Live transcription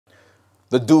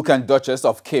The Duke and Duchess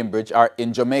of Cambridge are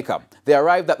in Jamaica. They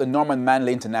arrived at the Norman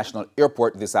Manley International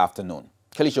Airport this afternoon.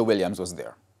 Kelisha Williams was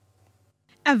there.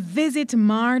 A visit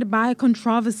marred by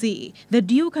controversy. The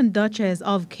Duke and Duchess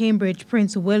of Cambridge,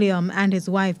 Prince William, and his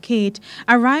wife Kate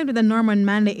arrived at the Norman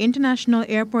Manley International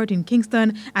Airport in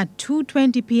Kingston at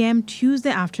 2:20 p.m.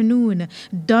 Tuesday afternoon.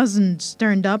 Dozens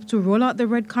turned up to roll out the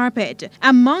red carpet.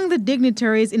 Among the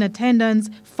dignitaries in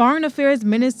attendance, Foreign Affairs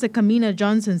Minister Kamina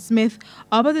Johnson-Smith,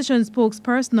 Opposition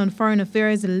spokesperson on Foreign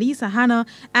Affairs Lisa Hanna,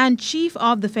 and Chief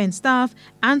of Defense Staff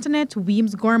Antoinette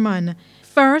Weems-Gorman.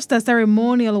 First, a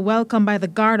ceremonial welcome by the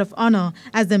Guard of Honor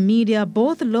as the media,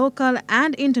 both local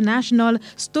and international,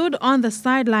 stood on the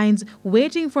sidelines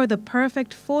waiting for the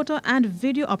perfect photo and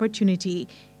video opportunity.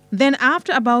 Then,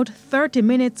 after about 30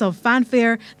 minutes of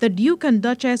fanfare, the Duke and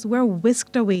Duchess were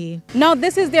whisked away. Now,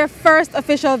 this is their first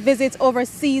official visit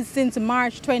overseas since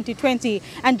March 2020,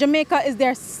 and Jamaica is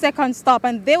their second stop,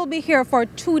 and they will be here for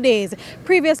 2 days.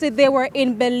 Previously, they were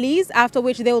in Belize, after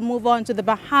which they will move on to the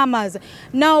Bahamas.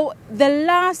 Now, the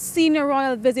last senior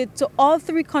royal visit to all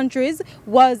three countries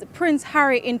was Prince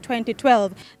Harry in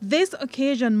 2012. This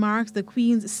occasion marks the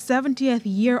Queen's 70th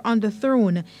year on the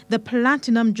throne, the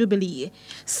Platinum Jubilee.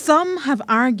 Some have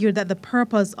argued that the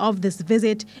purpose of this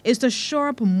visit is to shore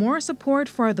up more support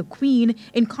for the Queen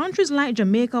in countries like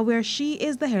Jamaica, where she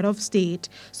is the head of state.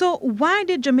 So why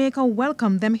did Jamaica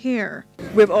welcome them here?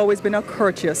 We've always been a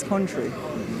courteous country,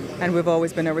 and we've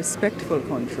always been a respectful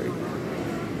country.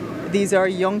 These are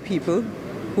young people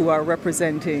who are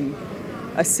representing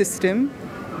a system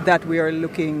that we are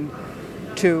looking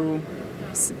to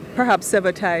perhaps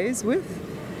sever ties with.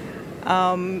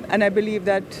 And I believe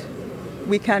that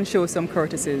we can show some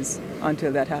courtesies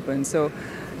until that happens. So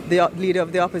the leader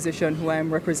of the opposition, who I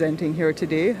am representing here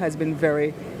today, has been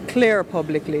very clear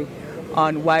publicly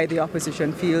on why the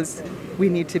opposition feels we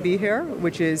need to be here,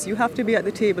 which is you have to be at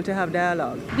the table to have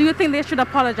dialogue. Do you think they should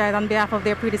apologize on behalf of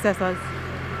their predecessors?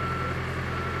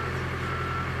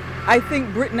 I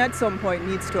think Britain at some point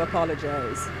needs to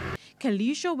apologize.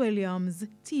 Kelisha Williams,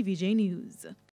 TVJ News.